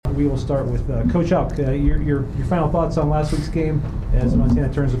we will start with Coach Hauck. Your final thoughts on last week's game as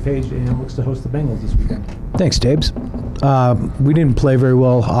Montana turns the page and looks to host the Bengals this weekend. Thanks, Dabes. We didn't play very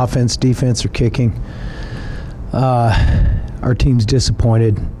well, offense, defense, or kicking. Our team's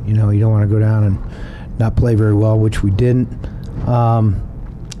disappointed. You don't want to go down and not play very well, which we didn't.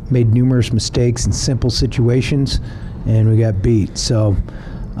 Made numerous mistakes in simple situations, and we got beat. So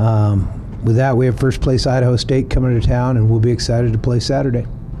with that, we have first place Idaho State coming to town, and we'll be excited to play Saturday.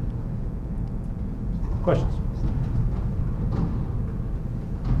 Questions?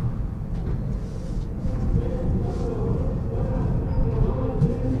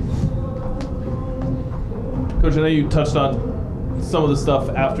 Coach, I know you touched on some of the stuff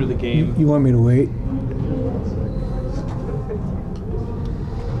after the game. You want me to wait?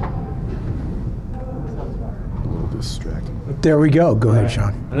 There we go. Go ahead,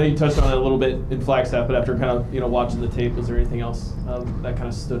 Sean. I know you touched on it a little bit in Flagstaff, but after kind of watching the tape, was there anything else that kind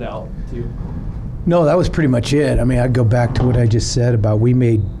of stood out to you? No, that was pretty much it. I mean, I'd go back to what I just said about we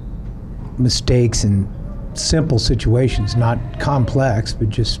made mistakes in simple situations, not complex, but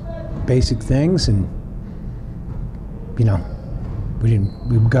just basic things, and we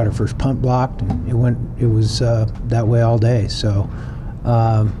got our first punt blocked, and it was that way all day. So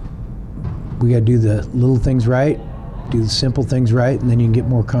we got to do the little things right, do the simple things right, and then you can get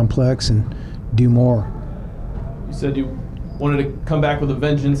more complex and do more. You said you wanted to come back with a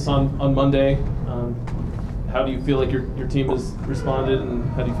vengeance on Monday. How do you feel like your team has responded, and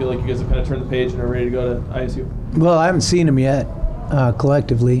how do you feel like you guys have kind of turned the page and are ready to go to ISU? Well, I haven't seen them yet.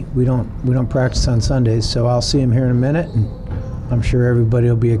 Collectively, we don't practice on Sundays, so I'll see them here in a minute, and I'm sure everybody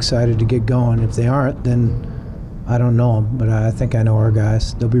will be excited to get going. If they aren't, then I don't know them, but I think I know our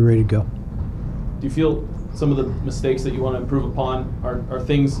guys. They'll be ready to go. Do you feel some of the mistakes that you want to improve upon are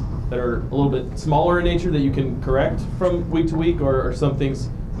things that are a little bit smaller in nature that you can correct from week to week, or some things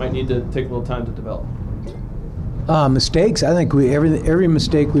might need to take a little time to develop? Mistakes, I think every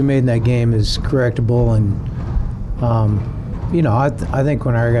mistake we made in that game is correctable, and I think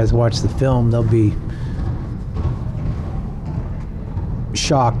when our guys watch the film, they'll be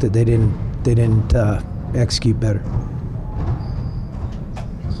shocked that they didn't execute better.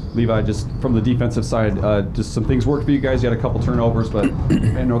 Levi, just from the defensive side, just some things worked for you guys. You had a couple turnovers, but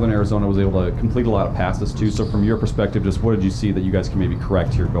in Northern Arizona was able to complete a lot of passes too. So from your perspective, just what did you see that you guys can maybe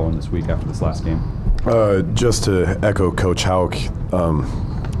correct here going this week after this last game? Just to echo Coach Hauck,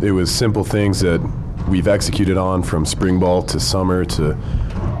 it was simple things that we've executed on from spring ball to summer to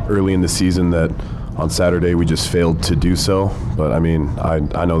early in the season that on Saturday we just failed to do so. But I mean,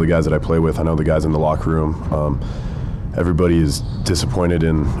 I know the guys that I play with. I know the guys in the locker room. Everybody is disappointed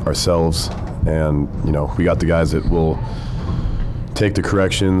in ourselves, and we got the guys that will take the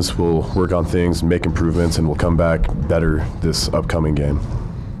corrections, we'll work on things, make improvements, and we'll come back better this upcoming game.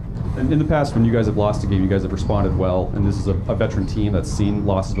 And in the past, when you guys have lost a game, you guys have responded well, and this is a veteran team that's seen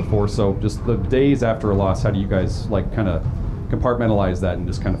losses before. So just the days after a loss, how do you guys kind of compartmentalize that and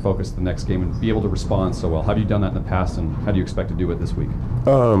just kind of focus the next game and be able to respond so well? Have you done that in the past, and how do you expect to do it this week?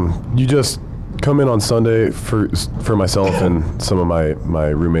 You just come in on Sunday for myself and some of my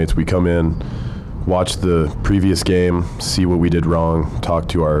roommates. We come in, watch the previous game, see what we did wrong, talk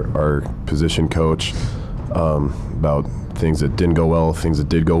to our position coach about things that didn't go well, things that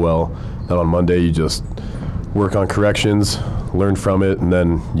did go well. Then on Monday you just work on corrections, learn from it, and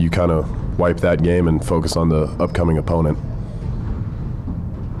then you kind of wipe that game and focus on the upcoming opponent.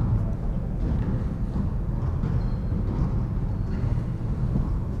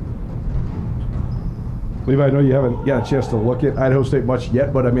 Levi, I know you haven't got a chance to look at Idaho State much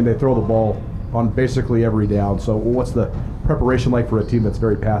yet, but I mean, they throw the ball on basically every down. So what's the preparation like for a team that's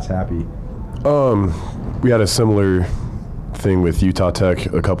very pass happy? We had a similar thing with Utah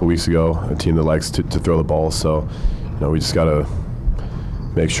Tech a couple weeks ago, a team that likes to throw the ball. So, we just got to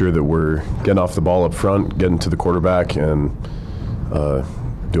make sure that we're getting off the ball up front, getting to the quarterback, and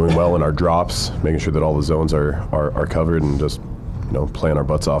doing well in our drops, making sure that all the zones are covered, and just, playing our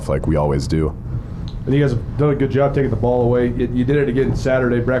butts off like we always do. And you guys have done a good job taking the ball away. You did it again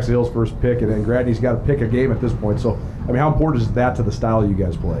Saturday, Braxton Hill's first pick, and then Gradney's got to pick a game at this point. So, I mean, how important is that to the style you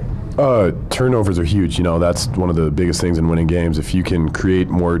guys play? Turnovers are huge. That's one of the biggest things in winning games. If you can create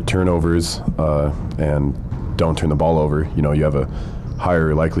more turnovers and don't turn the ball over, you have a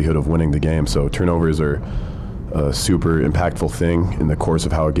higher likelihood of winning the game. So turnovers are a super impactful thing in the course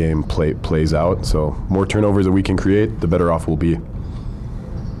of how a game plays out. So more turnovers that we can create, the better off we'll be.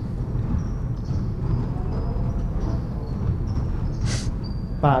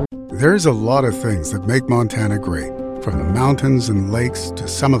 There's a lot of things that make Montana great, from the mountains and lakes to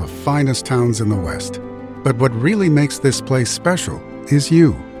some of the finest towns in the West. But what really makes this place special is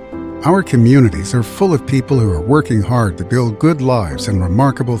you. Our communities are full of people who are working hard to build good lives and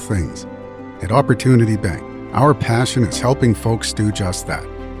remarkable things. At Opportunity Bank, our passion is helping folks do just that.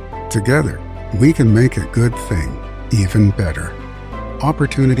 Together, we can make a good thing even better.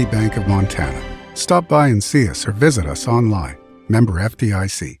 Opportunity Bank of Montana. Stop by and see us or visit us online. Member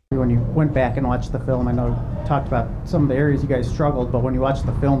FDIC. When you went back and watched the film, I know you talked about some of the areas you guys struggled, but when you watched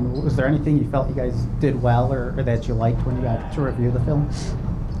the film, was there anything you felt you guys did well or that you liked when you got to review the film?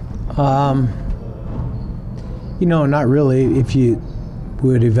 Not really. If you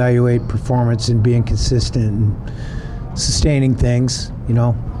would evaluate performance and being consistent and sustaining things,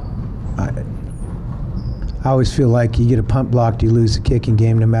 I always feel like you get a punt blocked, you lose the kicking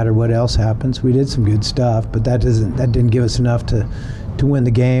game no matter what else happens. We did some good stuff, but that didn't give us enough to win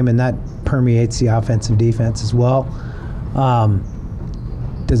the game, and that permeates the offense and defense as well.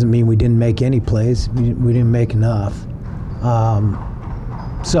 Doesn't mean we didn't make any plays. We didn't make enough.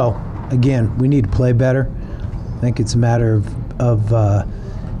 So, again, we need to play better. I think it's a matter of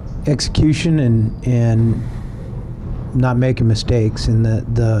execution and not making mistakes, and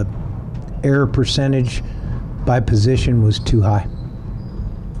the error percentage by position was too high.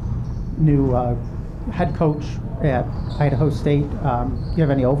 New head coach at Idaho State. Do you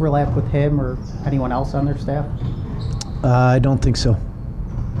have any overlap with him or anyone else on their staff? I don't think so.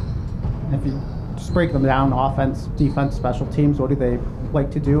 If you just break them down, offense, defense, special teams, what do they like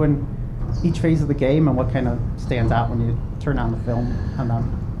to do in each phase of the game, and what kind of stands out when you turn on the film on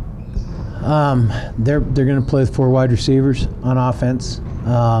them? They're going to play with 4 wide receivers on offense.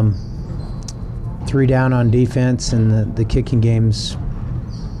 3 down on defense, and the kicking game's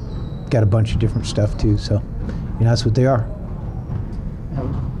got a bunch of different stuff too, so that's what they are.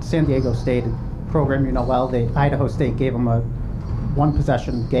 San Diego State, a program well, Idaho State gave them a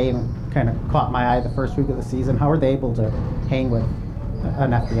 1-possession game and kind of caught my eye the first week of the season. How are they able to hang with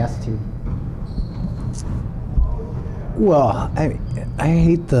an FBS team? Well, I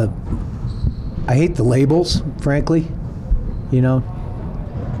hate the labels, frankly.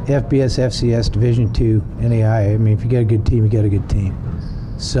 FBS, FCS, Division II, NAI. If you got a good team, you got a good team.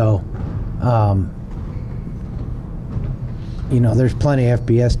 So, there's plenty of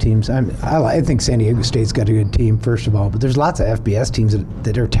FBS teams. I think San Diego State's got a good team, first of all, but there's lots of FBS teams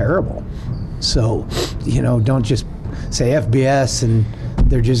that are terrible. So, don't just say FBS and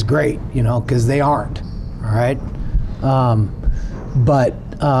they're just great, because they aren't. All right? But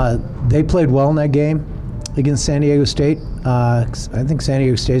they played well in that game against San Diego State. I think San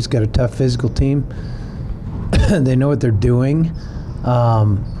Diego State's got a tough physical team. They know what they're doing.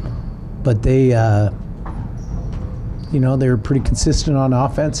 But they, they were pretty consistent on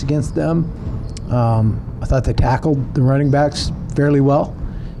offense against them. I thought they tackled the running backs fairly well,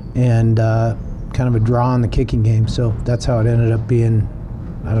 and kind of a draw on the kicking game. So that's how it ended up being.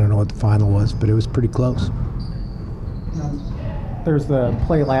 I don't know what the final was, but it was pretty close. There's the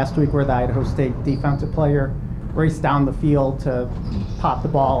play last week where the Idaho State defensive player raced down the field to pop the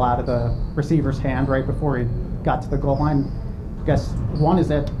ball out of the receiver's hand right before he got to the goal line. I guess, one, is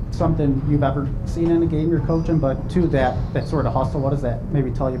that something you've ever seen in a game you're coaching? But 2, that sort of hustle, what does that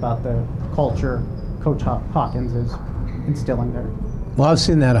maybe tell you about the culture Coach Hawkins is instilling there? Well, I've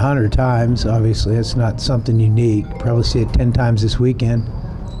seen that 100 times, obviously. It's not something unique. Probably see it 10 times this weekend.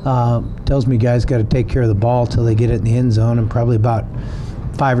 Tells me guys got to take care of the ball till they get it in the end zone, and probably about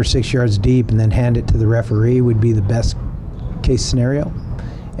 5 or 6 yards deep, and then hand it to the referee would be the best case scenario.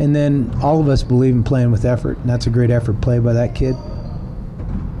 And then all of us believe in playing with effort, and that's a great effort play by that kid.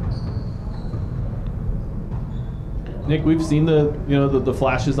 Nick, we've seen the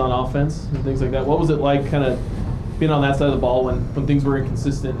flashes on offense and things like that. What was it like kind of being on that side of the ball when things were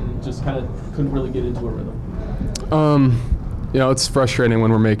inconsistent and just kind of couldn't really get into a rhythm? It's frustrating when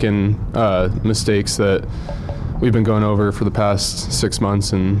we're making mistakes that we've been going over for the past 6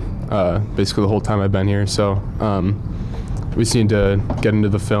 months and basically the whole time I've been here. So we just need to get into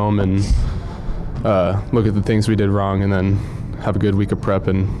the film and look at the things we did wrong, and then have a good week of prep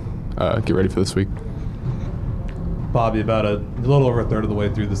and get ready for this week. Bobby, about a little over a third of the way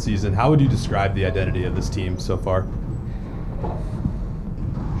through the season, how would you describe the identity of this team so far?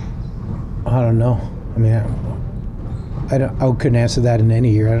 I don't know. I couldn't answer that in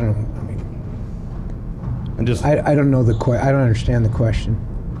any year. I don't know. I don't know I don't understand the question.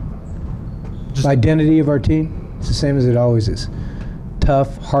 The identity of our team, it's the same as it always is.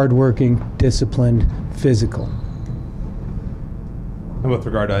 Tough, hardworking, disciplined, physical. And with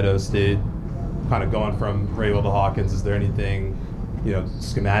regard to Idaho State, kind of going from Rayville to Hawkins, is there anything,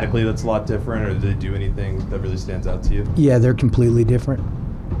 schematically that's a lot different, or do they do anything that really stands out to you? Yeah, they're completely different.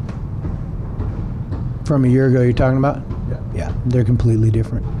 From a year ago, you're talking about? Yeah. Yeah, they're completely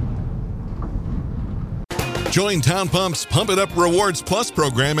different. Join Town Pump's Pump It Up Rewards Plus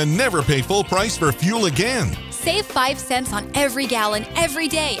program and never pay full price for fuel again. Save 5 cents on every gallon every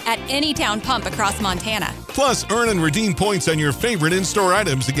day at any Town Pump across Montana. Plus, earn and redeem points on your favorite in-store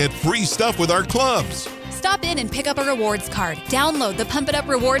items to get free stuff with our clubs. Stop in and pick up a rewards card. Download the Pump It Up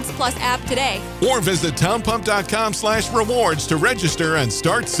Rewards Plus app today. Or visit townpump.com/rewards to register and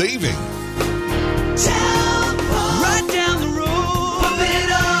start saving. Town Pump. Right down the road. Pump it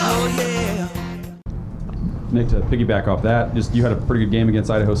up. Oh, yeah. Nick, to piggyback off that, just you had a pretty good game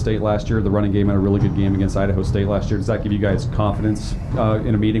against Idaho State last year. The running game had a really good game against Idaho State last year. Does that give you guys confidence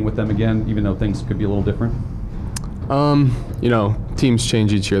in a meeting with them again, even though things could be a little different? Teams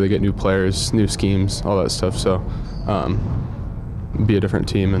change each year. They get new players, new schemes, all that stuff. So, be a different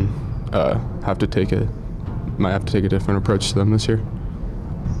team and might have to take a different approach to them this year.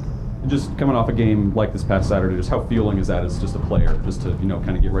 Just coming off a game like this past Saturday, just how fueling is that as just a player, just to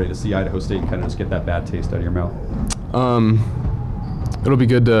kind of get ready to see Idaho State and kind of just get that bad taste out of your mouth? It'll be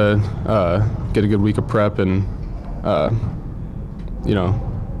good to get a good week of prep and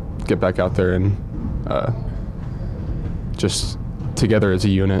get back out there and just together as a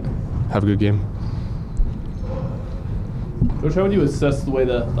unit have a good game. Coach, how would you assess the way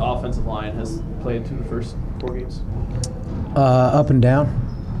the offensive line has played through the first 4 games? Up and down.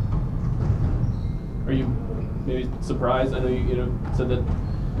 Are you maybe surprised? I know you said that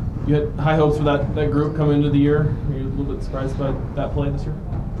you had high hopes for that group coming into the year. Are you a little bit surprised by that play this year?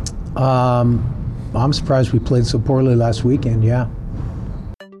 I'm surprised we played so poorly last weekend, yeah.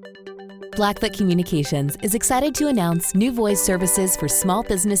 Blackfoot Communications is excited to announce new voice services for small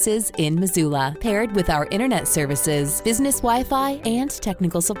businesses in Missoula. Paired with our internet services, business Wi-Fi, and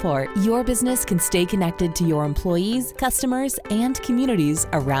technical support, your business can stay connected to your employees, customers, and communities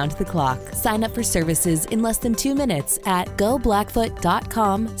around the clock. Sign up for services in less than 2 minutes at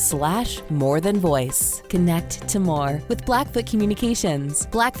goblackfoot.com/morethanvoice. Connect to more with Blackfoot Communications.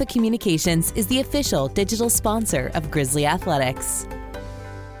 Blackfoot Communications is the official digital sponsor of Grizzly Athletics.